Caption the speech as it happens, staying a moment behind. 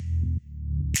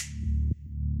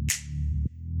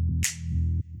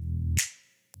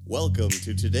Welcome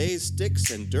to today's Sticks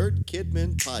and Dirt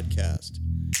Kidmin podcast,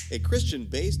 a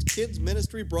Christian-based kids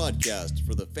ministry broadcast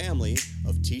for the family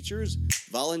of teachers,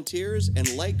 volunteers,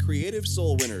 and light creative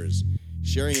soul winners,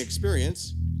 sharing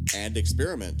experience and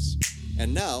experiments.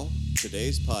 And now,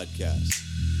 today's podcast.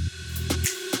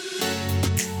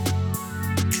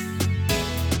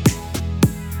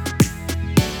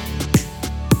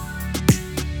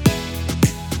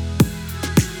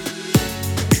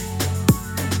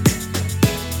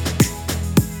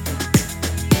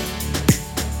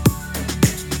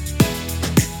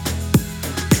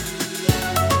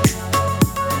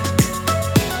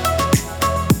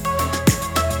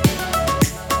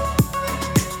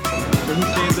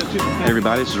 Hey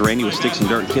everybody, this is Randy with Sticks and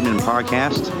Dirt Kidmin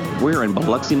Podcast. We're in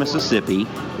Biloxi, Mississippi,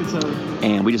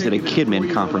 and we just did a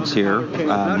Kidmin conference here.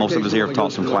 Most of us here have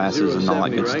taught some classes and all that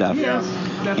good stuff.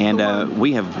 And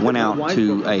we have went out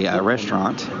to a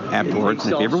restaurant afterwards.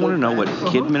 And if you ever want to know what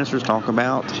kid ministers talk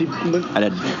about at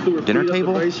a dinner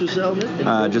table,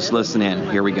 just listen in.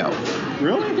 Here we go.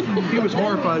 Really? He was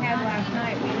horrified.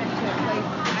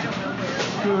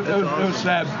 It was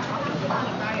sad.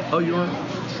 Oh, you are?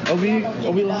 Are we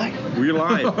live? We're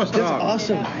live. That's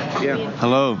awesome. Yeah.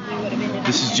 Hello,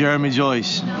 this is Jeremy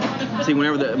Joyce. See,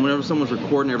 whenever someone's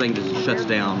recording, everything just shuts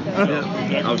down.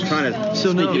 Yeah. I was trying to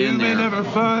So sneak it in there. Never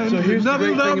find So here's the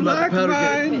great thing about the powder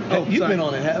mine. keg. You've been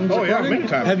on it, haven't you? Oh, yeah, many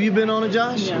times. Have you been on it,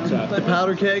 Josh? The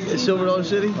powder keg at Silver Dollar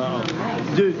City?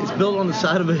 Dude, it's built on the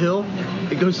side of a hill.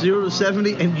 It goes 0 to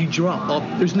 70 and you drop off.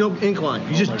 There's no incline.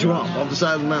 You just drop off the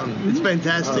side of the mountain. It's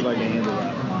fantastic.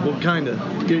 Well, kind of.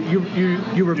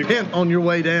 You repent on your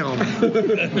way down.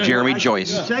 Jeremy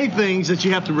Joyce. You say things that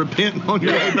you have to repent on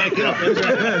your way back up.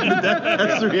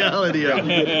 That's the reality of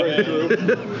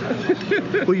it.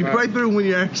 Well, you pray through when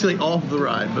you're actually off the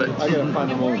ride, but I gotta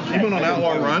find the moment. You been on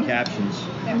Outlaw Run? Captions.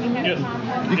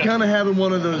 you're kind of having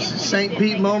one of those St.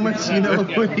 Pete moments, you know,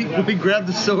 when he grabbed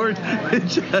the sword and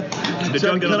Did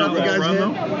y'all get on Outlaw Run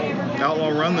though? Outlaw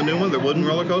Run, the new one, the wooden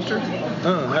roller coster? I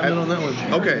haven't been on that one.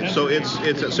 Okay, so it's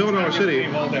at Silver Dollar City.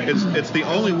 It's the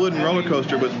only wooden roller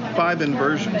coaster with 5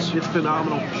 inversions. It's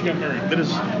phenomenal. It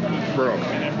is, bro.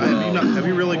 Have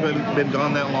you really been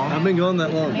gone that long? I've been going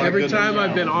that long. Every time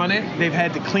I've been on it, they've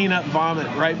had to clean up vomit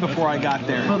right before I got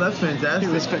there. Oh, that's fantastic.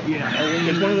 It's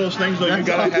one of those things though. You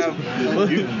gotta have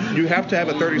you have to have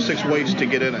a 36 waist to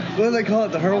get in it. What do they call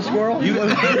it? The hurl squirrel?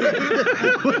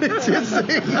 What is his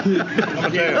thing?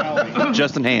 I'm gonna tell you.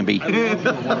 Justin Hamby.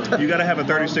 You got to have a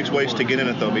 36 waist to get in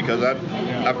it though, because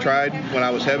I've tried when I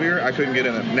was heavier, I couldn't get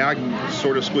in it. Now I can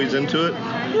sort of squeeze into it.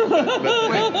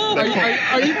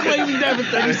 Are you claiming to have a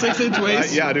 36-inch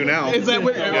waist? Yeah, I do now. Is that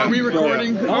what? Are we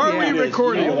recording? Are we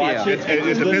recording? It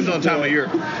depends on the time of year.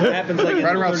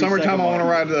 Right around summertime, I want to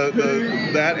ride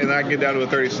that, and I can get down to a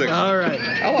 36. All right.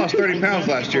 I lost 30 pounds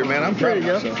last year, man. I'm proud of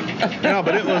myself. No,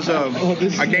 but it was.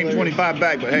 I gained 25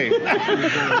 back, but hey,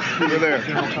 we're there.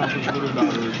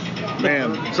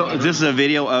 Man. So this is a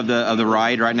video of the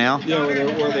ride right now. Yeah,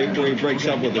 where he breaks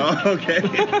up with it. Oh, okay.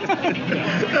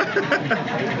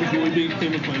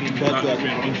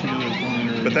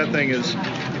 But that thing is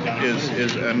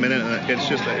a minute.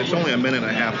 It's only a minute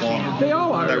and a half long. They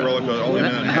all are. That roller coaster, only a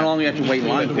minute and a half. How long do you have to wait in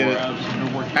line for?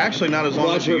 Actually, not as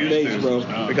long as you used to,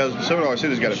 bro. because Silver Dollar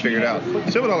City's got it figured out.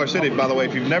 Silver Dollar City, by the way,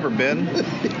 if you've never been,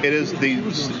 it is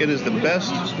the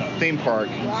best theme park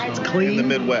in the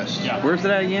Midwest. Where's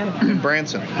that again?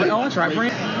 Branson. Oh, that's right,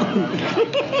 Brent.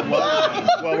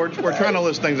 Well, we're trying to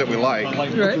list things that we like.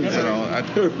 Right. You know,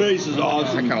 Her face is I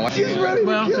awesome. kind of like it.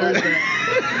 Well, there's that.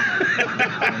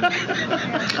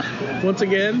 Once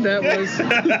again, that was.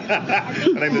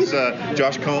 My name is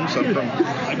Josh Combs. I'm from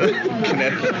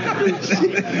Connecticut.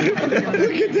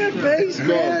 Look at that face,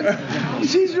 man.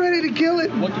 She's ready to kill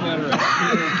it. Looking at her.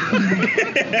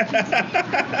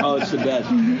 Oh, it's the best.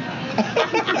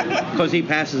 Because he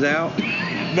passes out.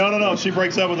 No. She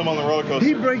breaks up with him on the roller coaster.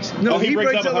 He breaks up with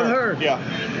her. Yeah.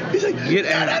 He's like, Get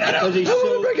out. I want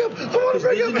to break up. I want to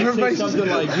break up. And her face is Something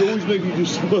like, you always make me do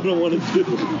something I don't want to do.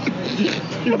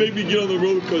 You make me get on the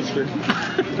roller coaster.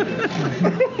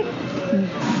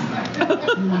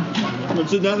 And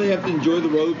so now they have to enjoy the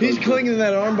roller coaster. He's clinging to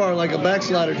that armbar like a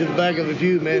backslider to the back of a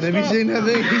pew, man. Have you seen that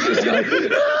thing? He's just like,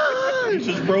 He's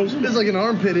just frozen. it's like an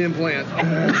armpit implant.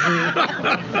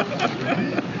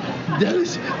 That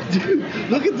is, dude,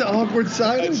 look at the awkward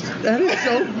silence. That is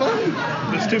so funny.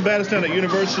 It's too bad it's down at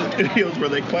Universal Studios where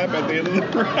they clap at the end of the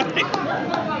ride.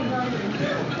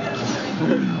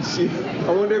 I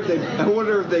wonder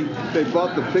if they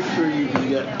bought the picture you can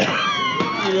get.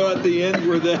 You know, at the end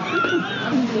where the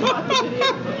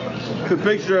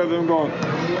picture of him going.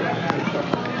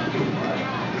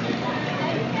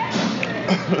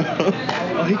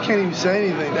 Oh, he can't even say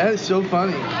anything. That is so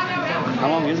funny. How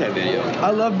long is that video?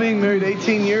 I love being married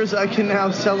 18 years. I can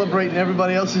now celebrate in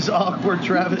everybody else's awkward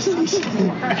travesties.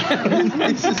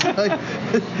 It's just like,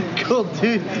 cool,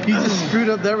 dude. You just screwed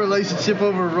up their relationship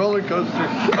over a roller coaster.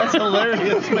 That's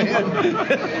hilarious, man.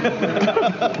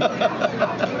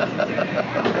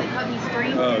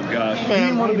 Oh gosh. He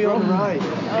didn't want to be on the ride.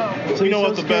 So You know he's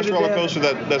what so the best scared to roller death. coaster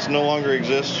that's no longer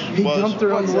exists He was? dumped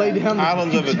her on the way down.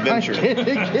 Islands of Adventure.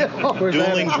 Where's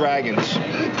Dueling that? Dragons.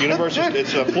 Universal.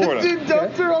 It's Florida. Dude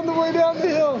dumped her on the way down the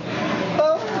hill.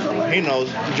 Oh, He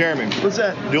knows. Jeremy. what's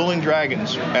that? Dueling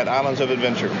Dragons at Islands of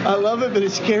Adventure. I love it, but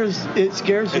it scares you.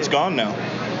 It's gone now.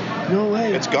 No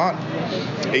way. It's gone.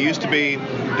 It used to be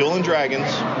Dueling Dragons.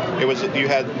 It was you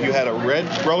had a red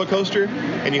roller coaster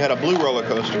and you had a blue roller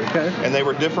coaster, and they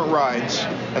were different rides,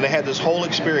 and they had this whole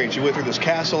experience. You went through this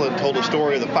castle and told a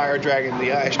story of the fire dragon,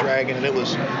 the ice dragon, and it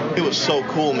was so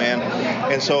cool, man.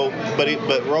 And so, but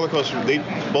roller coaster,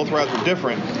 both rides were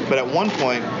different. But at one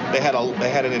point, they had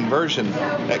an inversion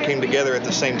that came together at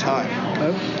the same time.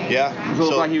 Yeah. It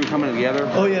looked like you were coming together.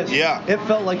 Oh yes. Yeah. It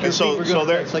felt like your And so- feet were so going.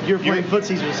 there- It's like you're playing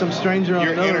footsies with some stranger on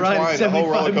You're another ride at intertwined, the whole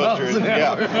roller 75 coaster. miles an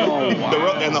hour.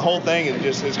 Yeah. And the whole thing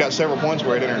it's got several points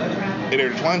where it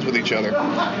intertwines with each other.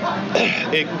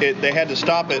 They had to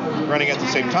stop it running at the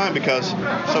same time because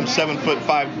some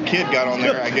 7'5" kid got on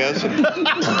there, I guess.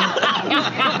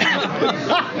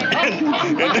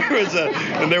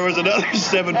 and there was another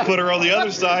 7-footer on the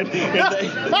other side, and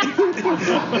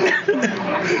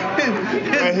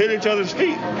they hit each other's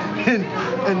feet.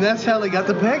 And that's how they got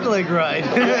the peg leg ride.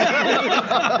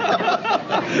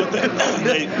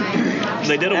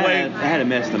 They did away. I had to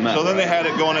mess them up. So then they had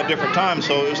it going at different times,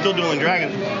 so it was still Dueling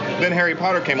Dragons. Then Harry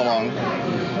Potter came along,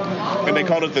 and they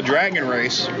called it the Dragon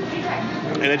Race,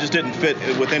 and it just didn't fit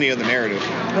with any of the narrative.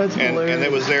 That's and hilarious.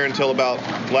 it was there until about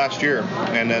last year,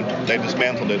 and then they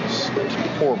dismantled it. It's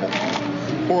horrible.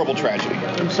 Horrible tragedy.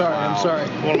 I'm sorry.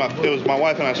 It was my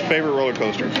wife and I's favorite roller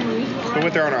coaster. We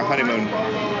went there on our honeymoon.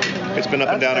 It's been up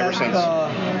and down ever since.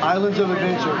 Islands of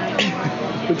Adventure.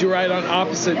 Would you ride on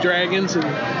opposite dragons and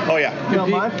Oh yeah. No,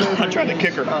 my favorite I tried to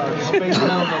kick her. Space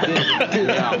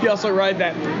Mountain. you also ride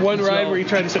that one ride where you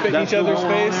try to spit in each other's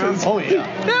faces? Oh yeah.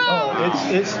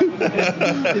 Oh, it's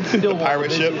still one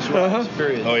Pirate of the ship? busiest rides,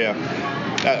 period. Oh yeah.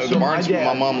 So The Barnes. my dad-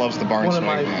 My mom loves the Barnes One of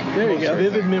my swing. There you go.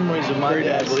 vivid memories of my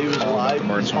dad when he was alive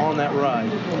Barnes was swing. on that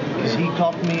ride. Because he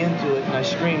talked me into it, and I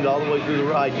screamed all the way through the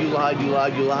ride, "You lied, you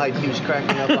lied, you lied." He was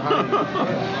cracking up behind me.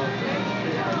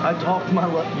 I talked my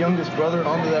youngest brother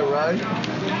onto that ride.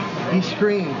 He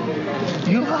screamed,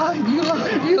 "You lied, you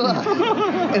lied, you lied."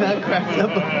 And I cracked up.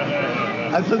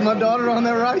 I took my daughter on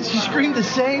that ride. She screamed the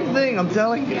same thing, I'm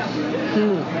telling you.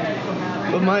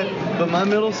 But my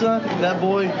middle son, that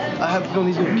boy, I have a feeling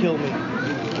he's gonna kill me.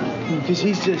 Because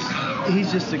he's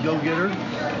just a go-getter,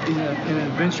 he's an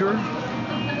adventurer,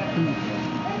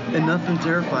 and nothing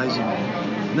terrifies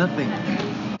him. Nothing.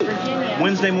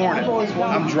 Wednesday morning,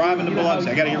 I'm driving to Biloxi.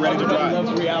 I got to get ready to drive.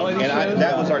 And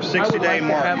that was our 60-day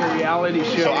mark. Have a reality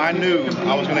show. So I knew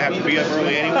I was going to have to be up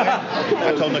early anyway.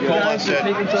 I told Nicole, I said,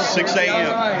 6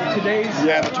 a.m. Today's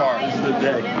Avatar.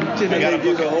 today. I got to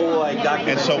book it. whole like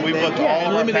documentary. And so we booked all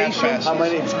of our past passes. My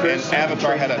name's Chris. And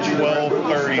Avatar had a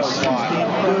 12:30 slot.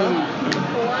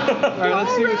 All right,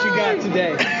 let's see what you got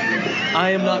today.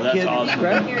 I am not kidding.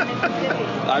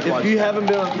 If you haven't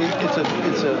been, it's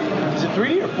a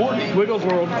 3D or 4D? Wiggles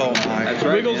World. Oh my. That's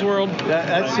right. Wiggles World.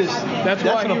 That's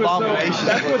why an he was so. abomination.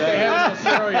 That's what they have in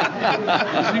Australia.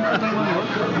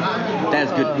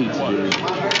 That's good pizza, dude.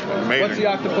 Amazing. What's the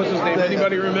octopus's name?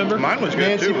 Anybody remember? Mine was good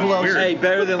Nancy too. It was Pelosi. weird. Hey,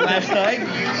 better than last night?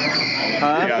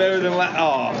 Huh? Yeah. Better than last.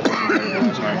 Oh,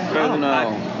 I don't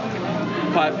know.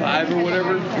 5-5 or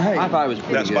whatever. High five was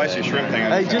pretty That good. spicy shrimp thing.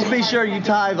 Hey, just be sure you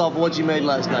tithe off what you made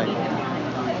last night.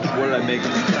 what did I make?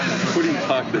 What are you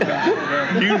talking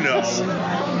about? You know.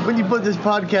 When you put this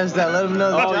podcast out, let them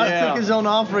know that Oh, Josh yeah. took his own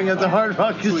offering at the Hard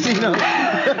Rock Casino. Dude,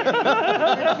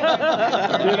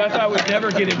 I thought we'd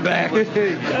never get him back.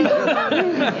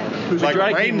 Like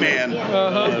Rain Man.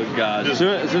 Oh God. As soon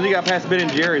as he got past Ben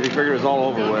and Jerry's, he figured it was all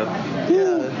over with.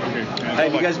 Hey,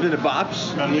 have you guys been to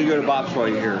Bops? You need to go to Bops while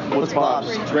you're here. What's Bob's?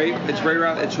 It's right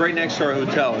around. It's right next to our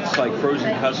hotel. It's like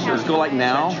frozen custard. Let's go like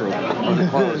now? Central. Or is it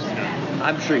closed?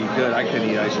 I'm sure you could. I couldn't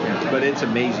eat ice cream, but it's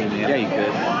amazing, man. Yeah, you could.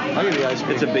 I'll give you ice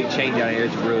cream. It's a big chain down here.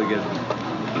 It's really good.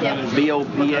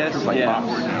 BOPS. Like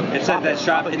Yeah. It's at that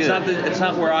shop. It's not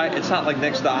like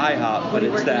next to IHOP, but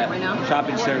it's that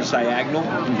shopping center diagonal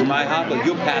from IHOP. Like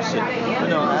you'll pass it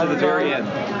to the very end.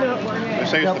 They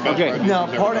say it's the best ride. Now,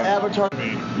 part of Avatar.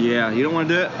 Yeah, you don't want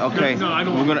to do it? Okay. No, I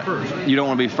don't want to be first. You don't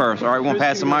want to be first. All right, we're going to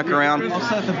pass the mic around. I'll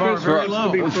set the bar very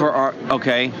low. For our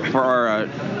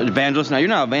evangelist. Now, you're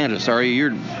not an evangelist, are you?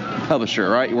 You're a publisher,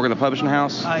 right? You work at the publishing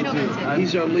house? I do.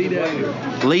 He's our lead editor.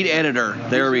 Lead editor.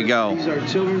 There we go. He's our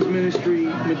children's ministry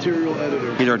material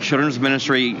editor. He's our children's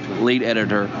ministry lead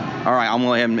editor. All right, I'm going to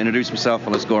let him introduce himself,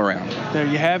 and let's go around. There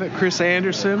you have it, Chris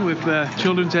Anderson with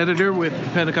children's editor with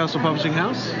Pentecostal Publishing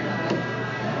House.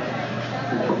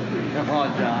 Come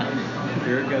on, John.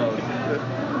 Here it goes.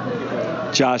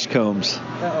 Josh Combs.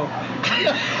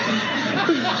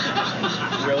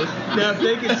 Really? Now, if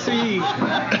they can see.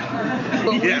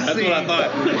 That's what I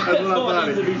thought.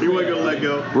 He wasn't going to let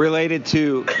go. Related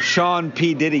to Sean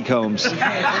P. Diddy Combs. There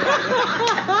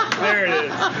it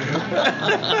is.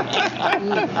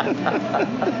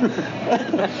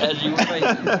 As you say.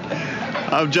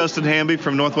 I'm Justin Hamby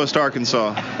from Northwest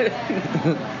Arkansas.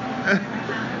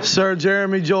 Sir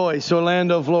Jeremy Joyce,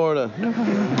 Orlando, Florida.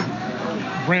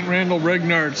 Brent Randall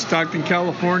Regnard, Stockton,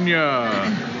 California.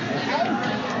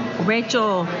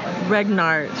 Rachel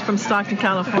Regnard from Stockton,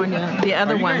 California. The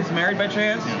other one. Are you guys married by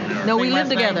chance? No, we Same live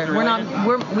last together. names, We're right?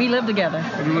 not. We live together.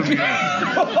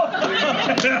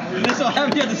 This will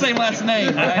have you have the same last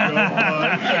name, right?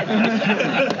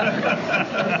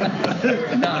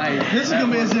 Nice. This is going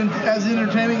to be as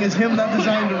entertaining as him not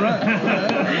designing to run.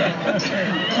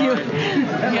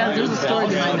 Yeah, there's a story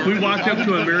behind that. We walked up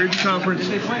to a marriage conference.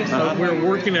 We were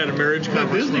working at a marriage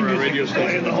conference for our radio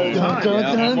station.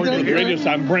 I'm radio station.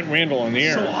 I'm Brent Randall on the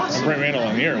air.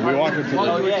 We walked up to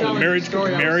the marriage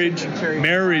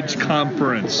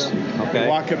conference. Okay. We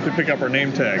walk up to pick up our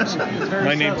name tags.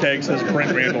 My name tag says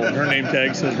Brent Randall, and her name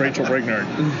tag says Rachel Regnard.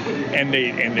 And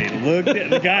they looked at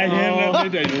the guy handing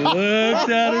up. They looked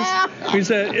at us. He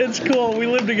said, "It's cool. We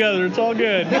live together. It's all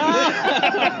good."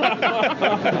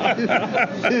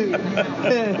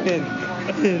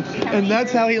 And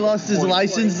that's how he lost his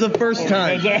license the first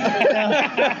time. The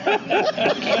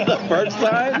first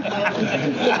time?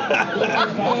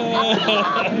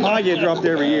 I get dropped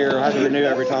every year. I have to renew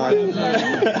every time.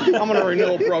 I'm on a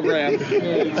renewal program.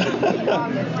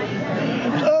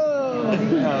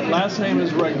 Last name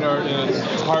is Regnard, and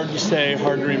it's hard to say,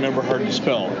 hard to remember, hard to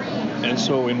spell. And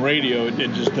so in radio, it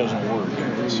just doesn't work.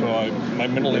 So my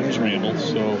middle name is Randall,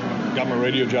 so got my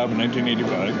radio job in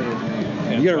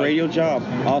 1985. And You got a radio job.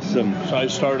 Awesome. So I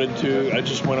just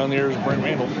went on the air as Brent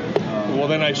Randall. Well,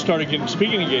 then I started getting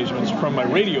speaking engagements from my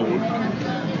radio work.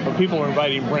 But people are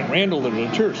inviting Brent Randall to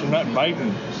the church. They're not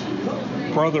inviting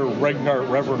Brother Regnard,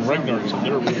 Reverend Regnard.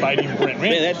 They're inviting Brent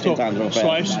Randall. Yeah, that's 10 times real fast. So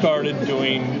I started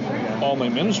doing all my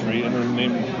ministry under the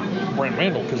name Brent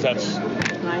Randall because that's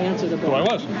who I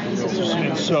was.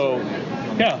 And so,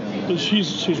 yeah,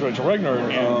 she's Rachel Regnard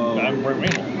and I'm Brent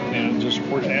Randall. And just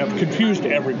I've confused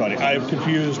everybody. I've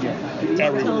confused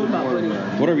everyone.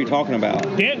 What are we talking about?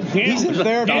 He's in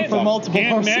therapy for multiple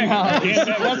personalities.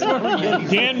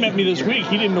 Dan met me this week.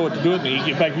 He didn't know what to do with me.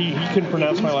 In fact, he couldn't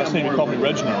pronounce my last name. He called me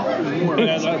Reginald. And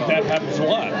that happens a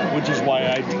lot, which is why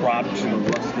I dropped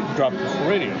the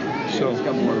radio. So,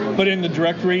 but in the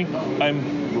directory,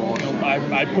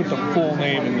 I put the full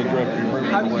name in the directory.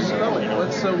 How do you spell it?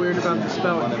 What's so weird about the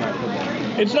spelling?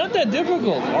 It's not that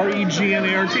difficult.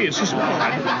 Regnart. It's just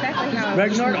odd.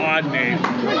 That's an odd name.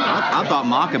 I thought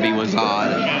Maccabee was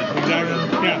odd. Yeah,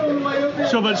 exactly. Yeah.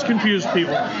 So, but it's confused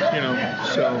people,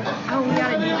 so. Oh, we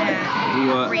gotta do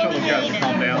that. Tell those guys to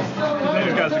calm down.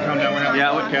 Those guys to calm down. We're having a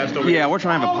podcast over here. Yeah, we're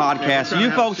trying to have a podcast.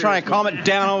 You folks trying to calm it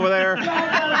down over there?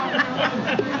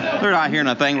 They're not hearing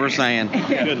a thing we're saying.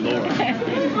 Good Lord. All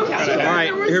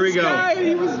right, here we go.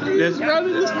 He was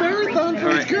running this marathon for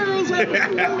his girls.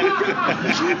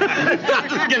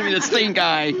 Just give me the stink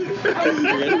eye.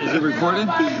 Is it recording?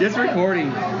 It's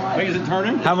recording. Wait, is it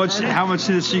turning? How much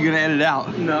is she gonna edit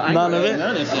out? None of it.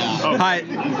 Hi.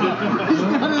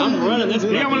 I'm running this.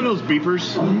 You got one of those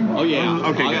beepers? Oh yeah.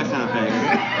 Okay, All good. that kind of thing.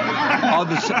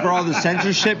 For all the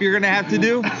censorship you're gonna have to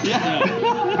do.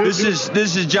 Yeah.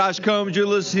 This is Josh Combs. You're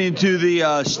listening to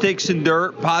the Sticks and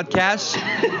Dirt podcast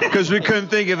because we couldn't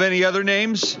think of any other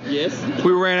names. Yes.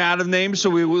 We ran out of names, so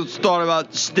we thought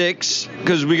about Sticks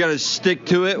because we got to stick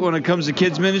to it when it comes to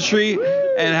kids ministry.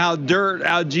 and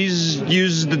how Jesus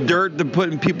uses the dirt to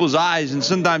put in people's eyes. And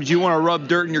sometimes you want to rub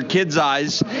dirt in your kids'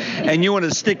 eyes, and you want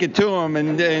to stick it to them,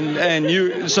 and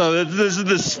you. So this is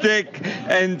the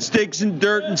Sticks and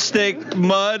Dirt and Stick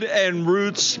Mud and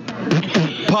Roots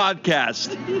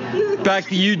podcast. Back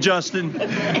to you, Justin.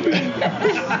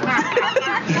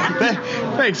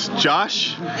 Thanks,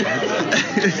 Josh.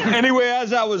 Anyway,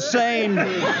 as I was saying,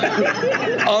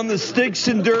 on the Sticks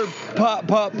and Dirt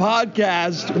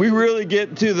podcast, we really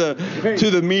get to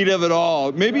the meat of it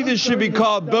all. Maybe this should be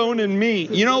called Bone and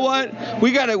Meat. You know what?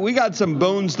 We got some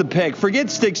bones to pick. Forget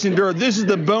Sticks and Dirt. This is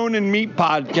the Bone and Meat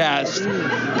podcast.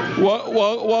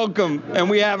 Welcome, and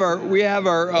we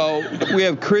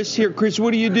have Chris here. Chris,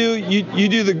 what do you do? You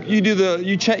do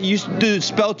the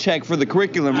spell check for the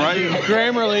curriculum, right?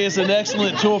 Grammarly is an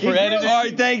excellent tool for editing. All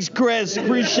right, thanks, Chris.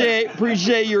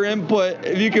 Appreciate your input.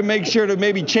 If you can make sure to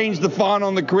maybe change the font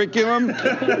on the curriculum.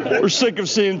 We're sick of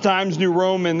seeing Times New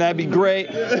Roman. That'd be great.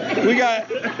 We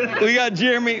got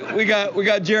Jeremy. We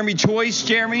got Jeremy Choice.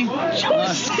 Jeremy.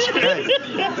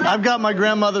 I've got my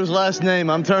grandmother's last name.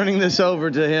 I'm turning this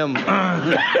over to him.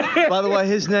 By the way,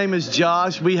 his name is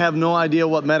Josh. We have no idea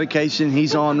what medication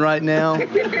he's on right now.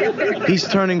 He's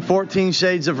turning 14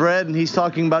 shades of red, and he's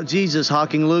talking about Jesus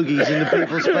hawking loogies into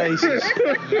people's faces.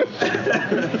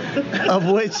 Of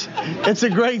which, it's a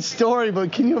great story,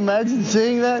 but can you imagine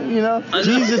seeing that? You know,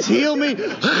 Jesus, heal me.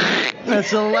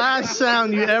 That's the last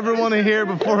sound you ever want to hear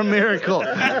before a miracle.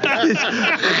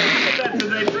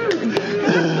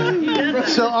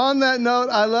 So on that note,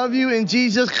 I love you in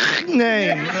Jesus'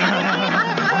 name.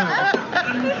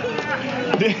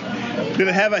 Did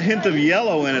it have a hint of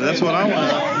yellow in it? That's what I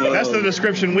want. That's the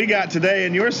description we got today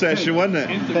in your session, wasn't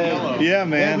it? Yeah,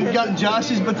 man. And we've got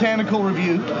Josh's botanical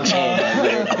review.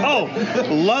 Oh,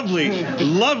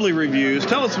 lovely reviews.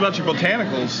 Tell us about your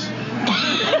botanicals.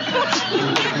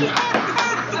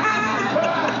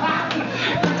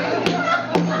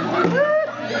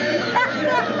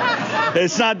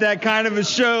 It's not that kind of a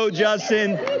show,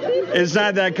 Justin. It's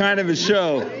not that kind of a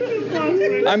show.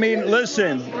 I mean,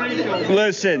 listen.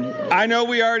 I know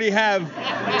we already have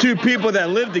two people that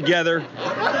live together,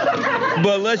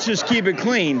 but let's just keep it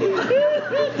clean.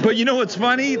 But you know what's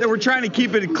funny? That we're trying to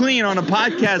keep it clean on a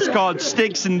podcast called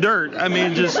Sticks and Dirt. I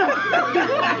mean,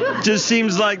 it just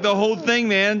seems like the whole thing,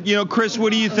 man. You know, Chris,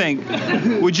 what do you think?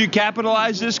 Would you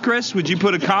capitalize this, Chris? Would you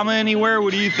put a comma anywhere?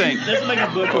 What do you think?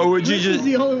 Or would you just... Chris is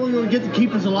the only one who would get to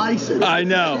keep his license. I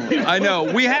know.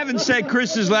 We haven't said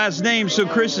Chris's last name, so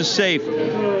Chris is safe.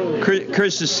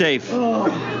 Chris is safe.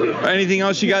 Anything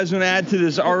else you guys want to add to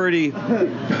this already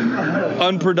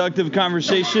unproductive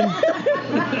conversation?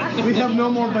 We have no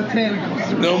more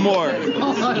botanicals. No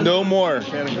more.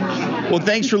 Well,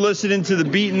 thanks for listening to the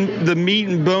Meat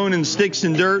and Bone and Sticks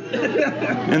and Dirt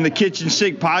and the Kitchen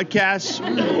Sink podcast.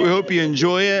 We hope you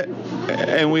enjoy it,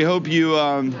 and we hope you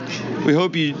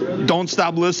don't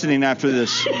stop listening after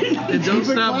this. And don't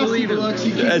stop believing.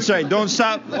 That's right. Don't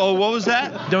stop. Oh, what was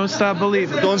that? Don't stop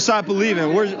believing. Don't stop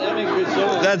believing.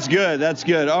 That's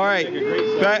good. All right.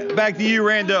 Back to you,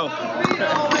 Rando.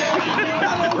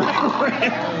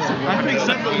 I think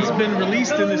something's been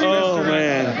released in this restaurant. Oh,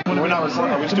 man. We're not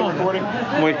recording. Are we still recording?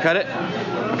 Can we cut it?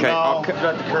 Okay. No. I'll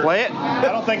play it.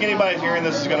 I don't think anybody hearing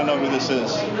this is going to know who this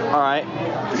is. All right.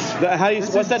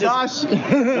 What's that? Josh.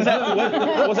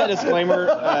 What's that disclaimer?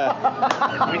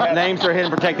 Names are hidden,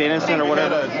 protect the innocent, or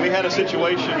whatever. We had a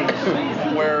situation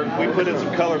where we put in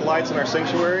some colored lights in our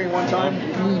sanctuary one time.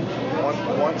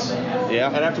 Once. Yeah.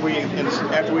 And after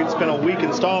we'd spent a week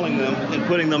installing them and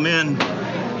putting them in,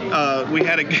 we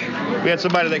had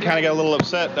somebody that kind of got a little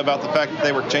upset about the fact that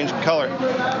they were changing color,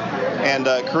 and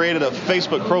created a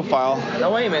Facebook profile.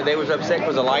 No, wait a minute. They was upset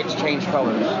because the lights changed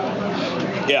colors.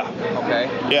 Yeah. Okay.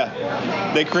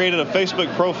 Yeah. They created a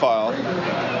Facebook profile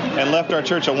and left our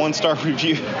church a 1-star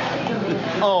review.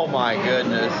 Oh my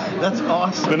goodness. That's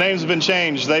awesome. The name's been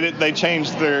changed. They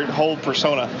changed their whole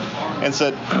persona and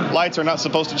said lights are not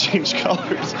supposed to change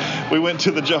colors. We went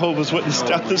to the Jehovah's Witness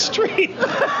down the street.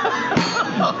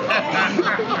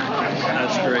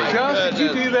 That's great. Josh, did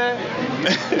you do that?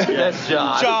 That's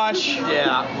Josh. Josh.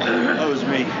 Yeah. That was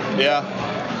me. Yeah.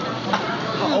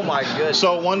 Oh my goodness.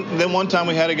 So one time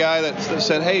we had a guy that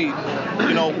said, "Hey,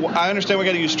 you know, I understand we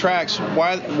got to use tracks.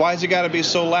 Why's it got to be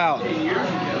so loud?"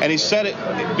 And he said it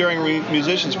during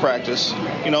musicians practice,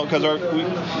 you know, because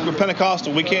we're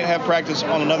Pentecostal. We can't have practice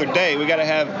on another day. We got to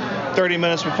have 30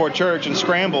 minutes before church and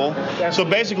scramble. So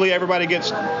basically, everybody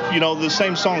gets, you know, the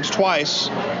same songs twice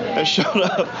that showed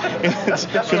up.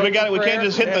 Because we can't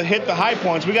just hit the high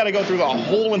points. We got to go through the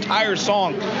whole entire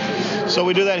song. So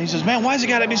we do that. He says, "Man, why's it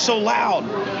got to be so loud?"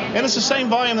 And it's the same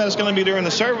volume that it's going to be during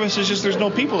the service. It's just there's no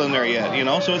people in there yet, you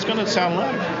know, so it's going to sound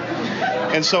louder.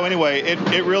 And so anyway,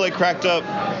 it really cracked up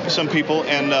some people,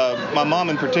 and my mom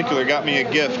in particular got me a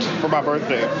gift for my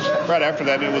birthday. Right after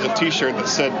that, it was a T-shirt that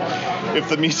said, "If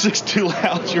the music's too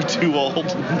loud, you're too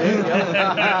old."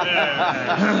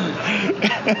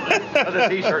 Other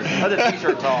T-shirt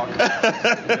talk.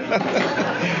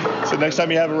 So next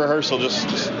time you have a rehearsal,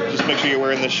 just make sure you're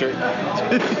wearing this shirt.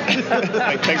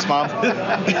 Thanks, Mom.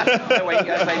 That way you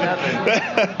gotta say nothing.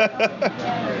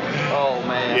 Oh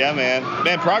man. Yeah, man.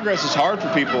 Man, progress is hard for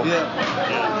people.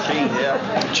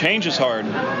 Change is hard.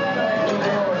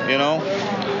 You know?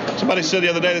 Somebody said the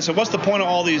other day, they said, "What's the point of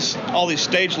all these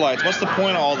stage lights? What's the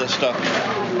point of all this stuff?"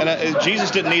 And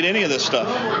Jesus didn't need any of this stuff.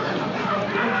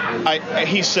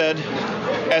 He said,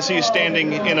 as he's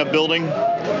standing in a building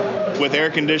with air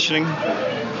conditioning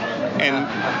and,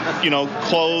 you know,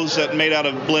 clothes that made out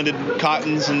of blended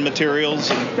cottons and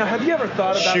materials. And now, have you ever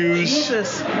thought about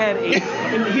Jesus had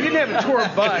and he didn't have a tour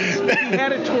bus, he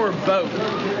had a tour boat.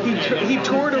 He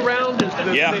toured around the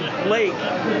lake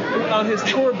on his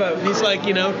tour boat. And he's like,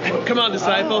 you know, come on,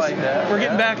 disciples, we're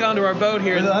getting back onto our boat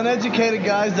here. The uneducated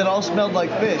guys that all smelled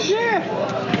like fish. Yeah.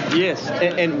 Yes,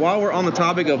 and while we're on the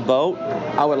topic of boat,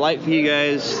 I would like for you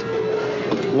guys,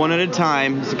 one at a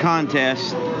time, it's a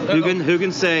contest. Who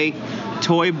can say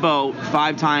toy boat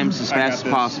 5 times as fast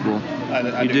as possible?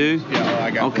 I you do? Yeah, I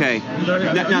got okay.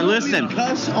 Now listen.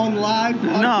 Cuss on live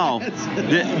podcast. No.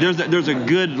 There's a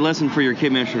good lesson for your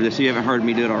kid ministry for this. You haven't heard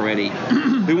me do it already.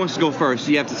 Who wants to go first?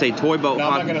 You have to say toy boat. No,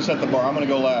 I'm not going to set the bar. I'm going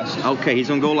to go last. Okay, he's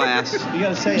going to go last. You got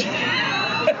to say it.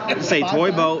 Say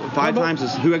toy boat 5 times.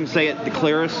 Who can say it the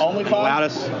clearest, Only 5?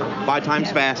 loudest, 5 times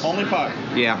fast? Only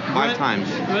 5. Yeah, 5 times.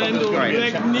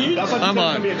 Right. I'm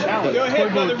on. Go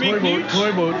ahead, Brother Rick Newt.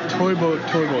 Toy boat.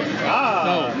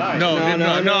 Ah, nice. No.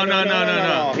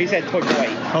 He said toy boat.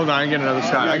 Hold on, I get another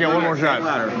shot. I get one more shot.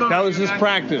 That was just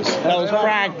practice. All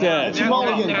right.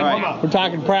 We're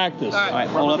talking practice. All right,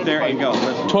 hold up there and go.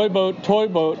 Listen. Toy boat, toy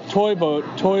boat, toy boat,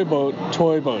 toy boat,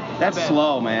 toy boat. That's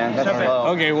slow, man. That's slow.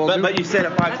 Okay, well, but you said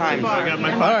it 5 times. I got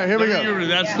my All right, here we go.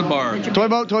 That's the bar. Toy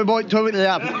boat.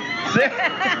 Yeah.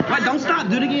 Wait, don't stop.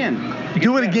 Do it again.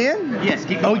 Do it again? Yes.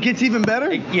 Keep Oh, going. it gets even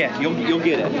better? Yes, you'll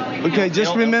get it. Okay,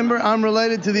 just remember, I'm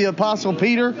related to the Apostle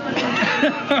Peter,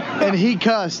 and he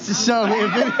cussed. So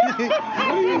if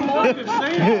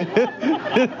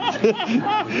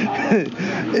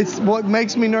it's what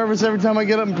makes me nervous every time I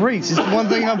get up and preach. It's one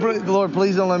thing Lord,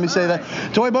 please don't let me say that.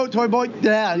 Toy boat,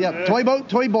 yeah. Toy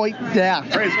boat, yeah.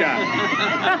 Praise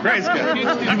God. Praise God.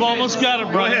 You've almost got it,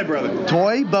 bro. Go ahead, brother.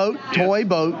 Toy boat,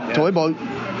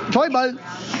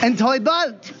 and toy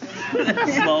boat.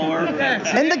 Slower.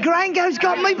 And the Grango's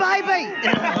got me, baby.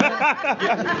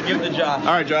 Give it to Josh.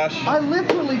 All right, Josh. I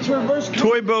literally traversed.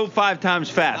 Toy boat 5 times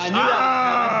fast.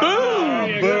 Boom.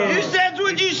 You said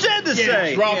what you said to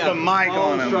say. Drop the mic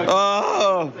on him.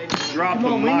 Oh. Drop Come the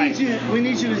on, mic. we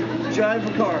need you to drive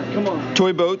a car. Come on.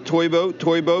 Toy boat. Oh,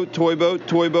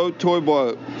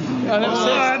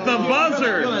 at the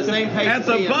buzzer. At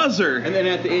the buzzer. And then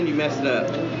at the end you mess it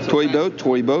up. Toy boat.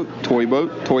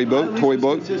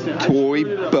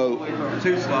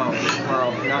 Too slow.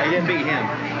 Carl. No, he didn't beat him.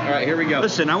 All right, here we go.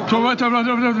 Listen, I want. Toy boat. Come on.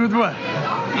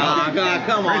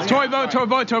 Toy boat. That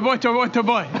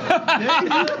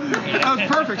was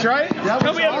perfect, right?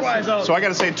 Tell me otherwise. So I got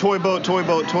to say toy boat,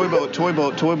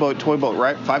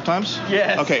 right? 5 times?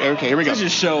 Yes. Okay, here we go. This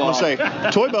is show I'm off. going to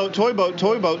say toy boat. All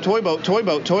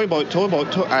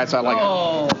right, so I like it.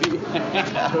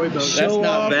 That's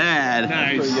not bad.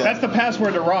 Nice. That's the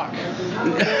password to rock.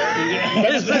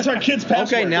 That's our kid's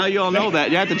password. Okay, now you all know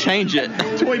that. You have to change it.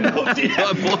 Toy boat.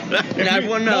 Now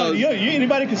everyone knows.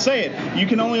 Anybody can say it. You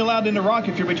can only allow into rock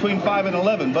if you're between 5 and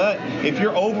 11. But if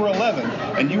you're over 11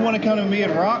 and you want to come to me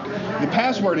and rock, the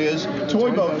password is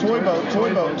toy boat. You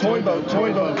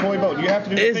have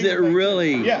to do. Is it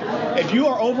really? Yeah. If you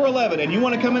are over 11 and you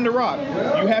want to come into rock,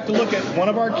 you have to look at one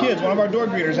of our kids, one of our door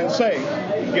greeters, and say,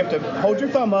 you have to hold your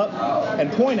thumb up and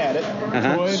point at it,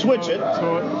 switch it.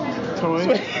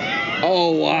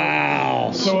 Oh wow!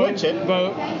 Switch it.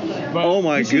 Oh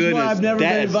my This is goodness! why I've never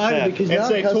been invited because And now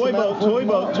say toy boat.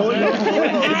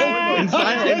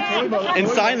 In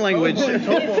sign language. If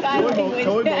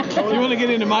you want to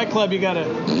get into my club, you gotta.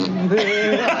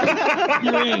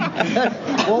 You're in.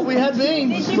 Well, we had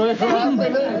beans, but if we're out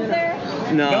there.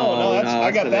 No,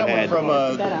 I got that one from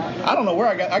I don't know where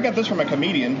I got this from a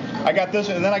comedian. I got this,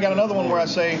 and then I got another one where I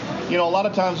say, a lot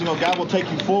of times, God will take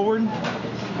you forward,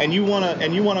 and you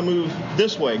wanna move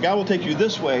this way. God will take you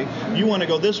this way. You want to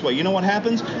go this way. You know what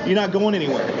happens? You're not going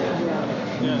anywhere.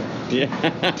 Yeah.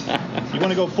 You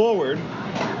want to go forward,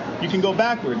 you can go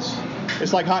backwards.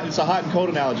 It's like it's a hot and cold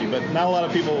analogy, but not a lot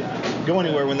of people go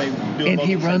anywhere when they do. And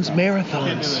he runs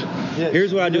marathons.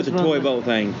 Here's what I do with the toy boat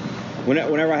thing.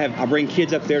 Whenever I bring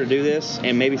kids up there to do this,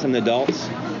 and maybe some of the adults,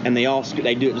 and they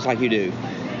do it just like you do,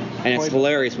 and it's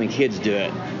hilarious when kids do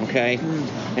it. Okay,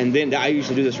 and then I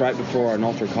usually do this right before an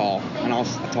altar call, and I'll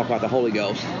talk about the Holy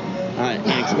Ghost, and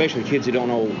especially kids who don't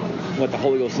know what the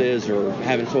Holy Ghost is or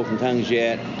haven't spoken tongues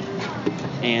yet.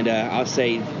 And I'll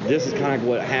say, this is kind of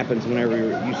what happens whenever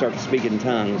you start to speak in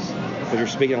tongues, because you're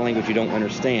speaking a language you don't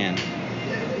understand.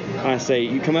 And I say,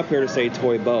 you come up here to say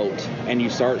toy boat, and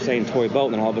you start saying toy boat,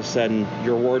 and then all of a sudden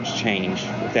your words change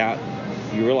without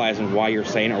you realizing why you're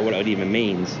saying it or what it even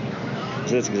means.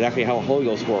 So that's exactly how the Holy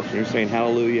Ghost works. When you're saying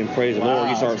hallelujah and praise the Lord,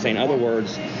 you start saying other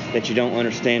words that you don't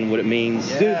understand what it means.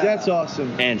 Dude, that's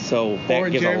awesome. And so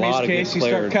that gives a lot of good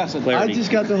clarity. I just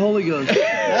got the Holy Ghost. and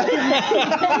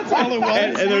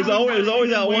there's always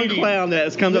that one clown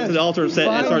that comes up to the altar and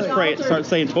starts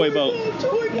saying toy boat.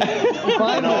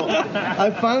 I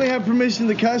finally have permission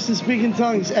to cuss and speak in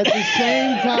tongues at the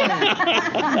same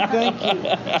time. Thank you.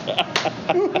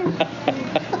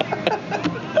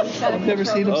 I've never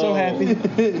seen him so happy.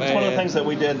 It's one of the things that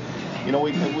we did. You know,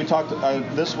 we talked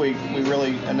this week. We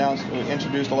really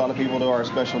introduced a lot of people to our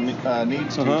special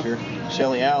needs teacher,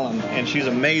 Shelly Allen, and she's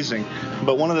amazing.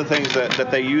 But one of the things that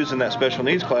they use in that special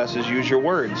needs class is use your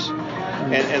words.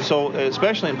 And so,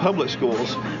 especially in public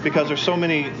schools, because there's so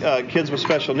many kids with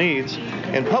special needs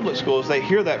in public schools, they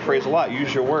hear that phrase a lot.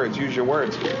 Use your words. Use your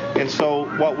words. And so,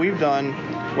 what we've done,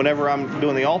 whenever I'm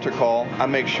doing the altar call, I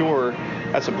make sure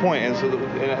that's a point. And so,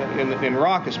 in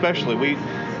Rock especially, we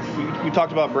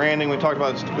talked about branding, we talked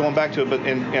about going back to it, but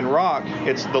in Rock,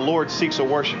 it's the Lord seeks a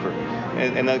worshiper.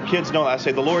 And the kids know that. I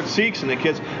say, the Lord seeks, and the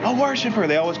kids, a worshiper.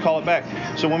 They always call it back.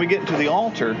 So when we get into the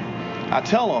altar, I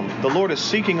tell them, the Lord is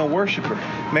seeking a worshiper.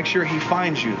 Make sure He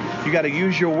finds you. You got to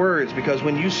use your words, because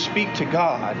when you speak to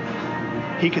God,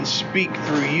 He can speak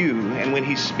through you. And when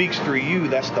He speaks through you,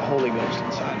 that's the Holy Ghost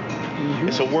inside.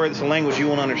 It's a word, it's a language you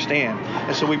won't understand.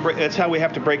 And so that's how we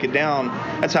have to break it down.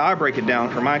 That's how I break it down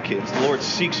for my kids. The Lord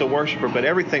seeks a worshiper, but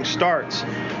everything starts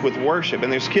with worship.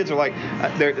 And there's kids who are like,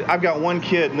 I've got one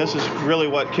kid, and this is really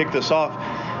what kicked us off.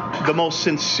 The most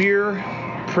sincere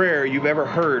prayer you've ever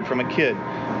heard from a kid.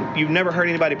 You've never heard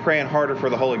anybody praying harder for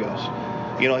the Holy Ghost.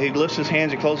 You know, he lifts his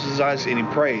hands, he closes his eyes, and he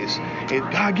prays.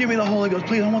 God, give me the Holy Ghost,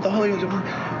 please. I want the Holy Ghost.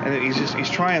 And he's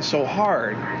trying so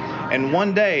hard. And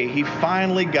one day, he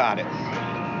finally got it.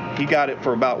 He got it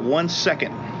for about 1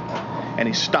 second. And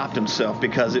he stopped himself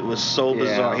because it was so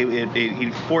bizarre.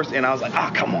 He forced, and I was like,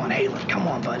 come on, Halef, come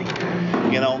on, buddy.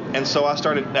 You know, and so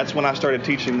that's when I started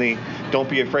teaching don't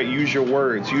be afraid, use your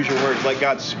words, let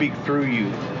God speak through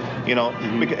you. You know,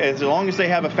 because as long as they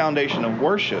have a foundation of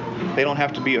worship, they don't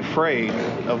have to be afraid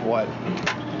of what,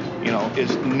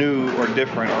 is new or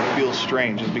different or feels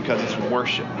strange. It's because it's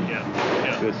worship. Yeah.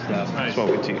 Good stuff. That's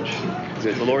what we teach.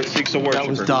 The Lord seeks a worshiper. That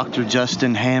was Dr.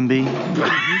 Justin Hamby.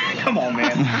 Come on,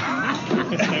 man.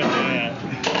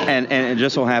 And it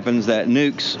just so happens that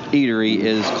Nuke's Eatery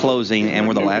is closing, and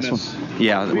we're the last one.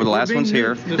 Yeah, we're the last ones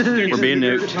here. We're being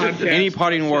nuked. Any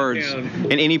parting words?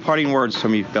 And any parting words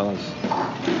from you fellas?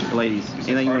 Ladies,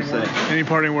 anything you want to say? Any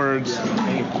parting words?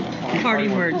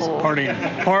 Parting words. Parting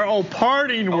words. Parting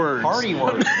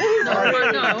words.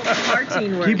 No,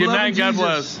 parting words. Good night, God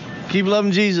bless. Keep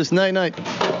loving Jesus. Night, night.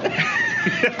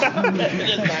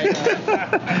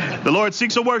 The Lord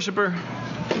seeks a worshiper.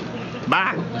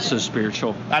 Bye. So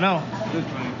spiritual. I know.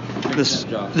 This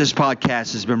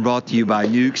podcast has been brought to you by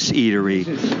Nuke's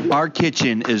Eatery. Our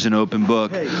kitchen is an open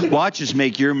book. Watch us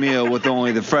make your meal with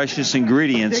only the freshest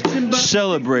ingredients,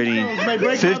 celebrating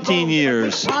 15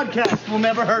 years. Podcast will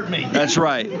never hurt me. That's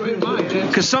right.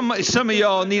 Because some of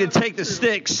y'all need to take the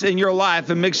sticks in your life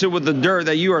and mix it with the dirt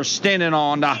that you are standing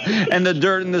on, and the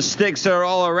dirt and the sticks that are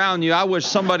all around you. I wish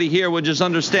somebody here would just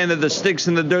understand that the sticks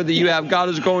and the dirt that you have, God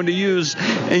is going to use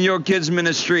in your kids'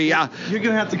 ministry. You're going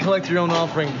to have to collect your own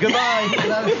offering. Goodbye.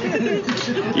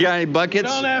 You got any buckets? You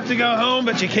don't have to go home,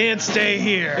 but you can't stay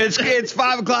here. It's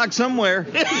 5 o'clock somewhere.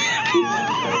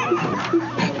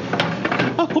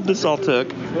 I hope this all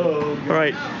took. All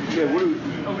right.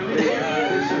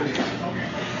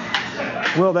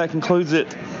 Well, that concludes it.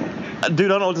 Dude, I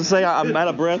don't know what to say. I'm out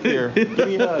of breath here. Give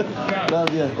me a hug.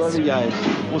 Love you. Love you guys.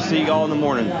 We'll see you all in the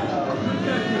morning.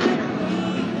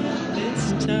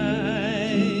 It's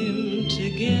time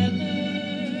together.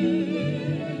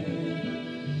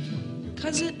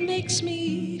 'Cause it makes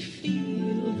me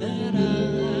feel that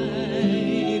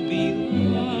I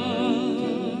belong.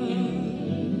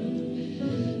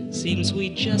 Seems we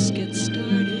just get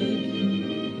started,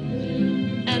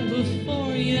 and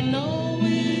before you know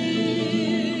it,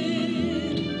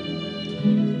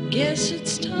 Yes,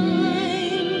 it's time for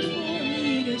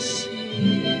me to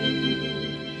say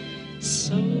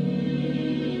so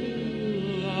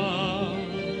long.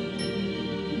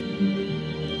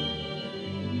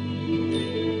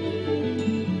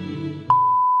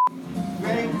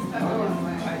 Ready?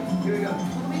 Here we go.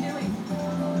 What are we doing?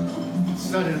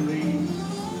 Suddenly,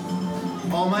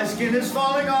 all my skin is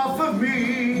falling off of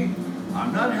me.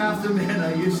 I'm not half the man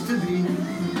I used to be.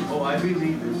 Oh, I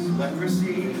believe it's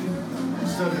leprosy.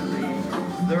 Suddenly,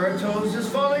 there are toes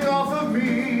just falling off of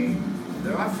me.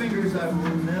 There are fingers I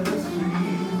will never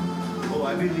see. Oh,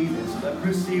 I believe it's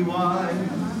leprosy. Why?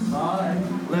 My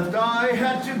left eye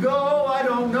had to go. I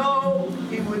don't know.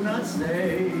 He would not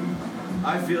say.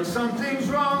 I feel something's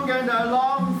wrong and I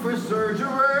long for surgery.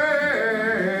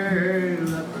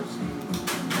 Leprosy.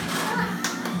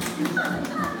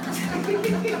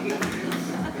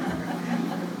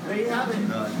 There you have it.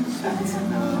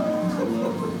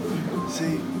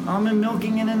 See, almond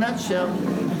milking in a nutshell.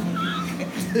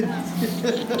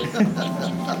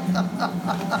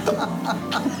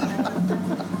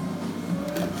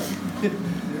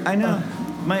 I know.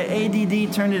 My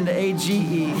ADD turned into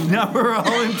AGE. Now we're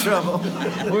all in trouble.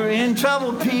 We're in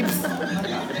trouble, peeps.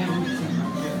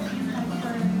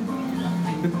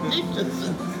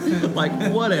 Like,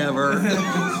 whatever.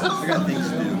 I got things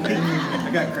to do.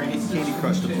 I got Candy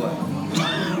Crush to play.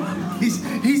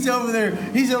 He's over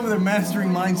there mastering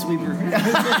Minesweeper.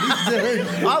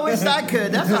 I wish I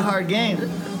could. That's a hard game.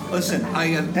 Listen, I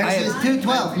have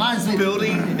 212 Minesweeper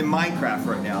building in Minecraft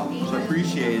right now, so I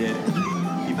appreciate it.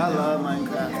 I love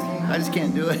Minecraft. I just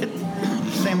can't do it.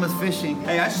 Same with fishing.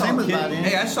 Hey, I saw Same a with about kid.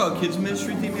 Hey, I saw a kids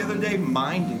ministry theme the other day.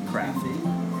 Mind and craft.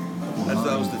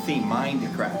 That was the theme. Mind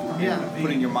and craft. Yeah.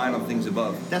 Putting your mind on things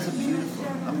above. That's a beautiful.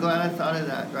 I'm glad I thought of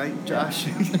that, right, Josh?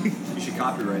 You should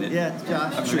copyright it. Yeah,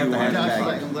 Josh. I'm sure you will. Josh,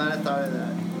 I'm glad I thought of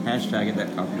that. Hashtag it,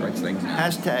 that copyrights thing.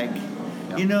 Hashtag.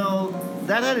 You know,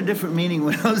 that had a different meaning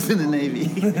when I was in the Navy.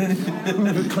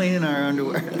 We were cleaning our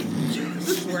underwear.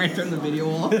 Where I turned the video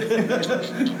off.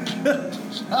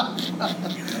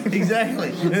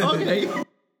 Exactly. Okay.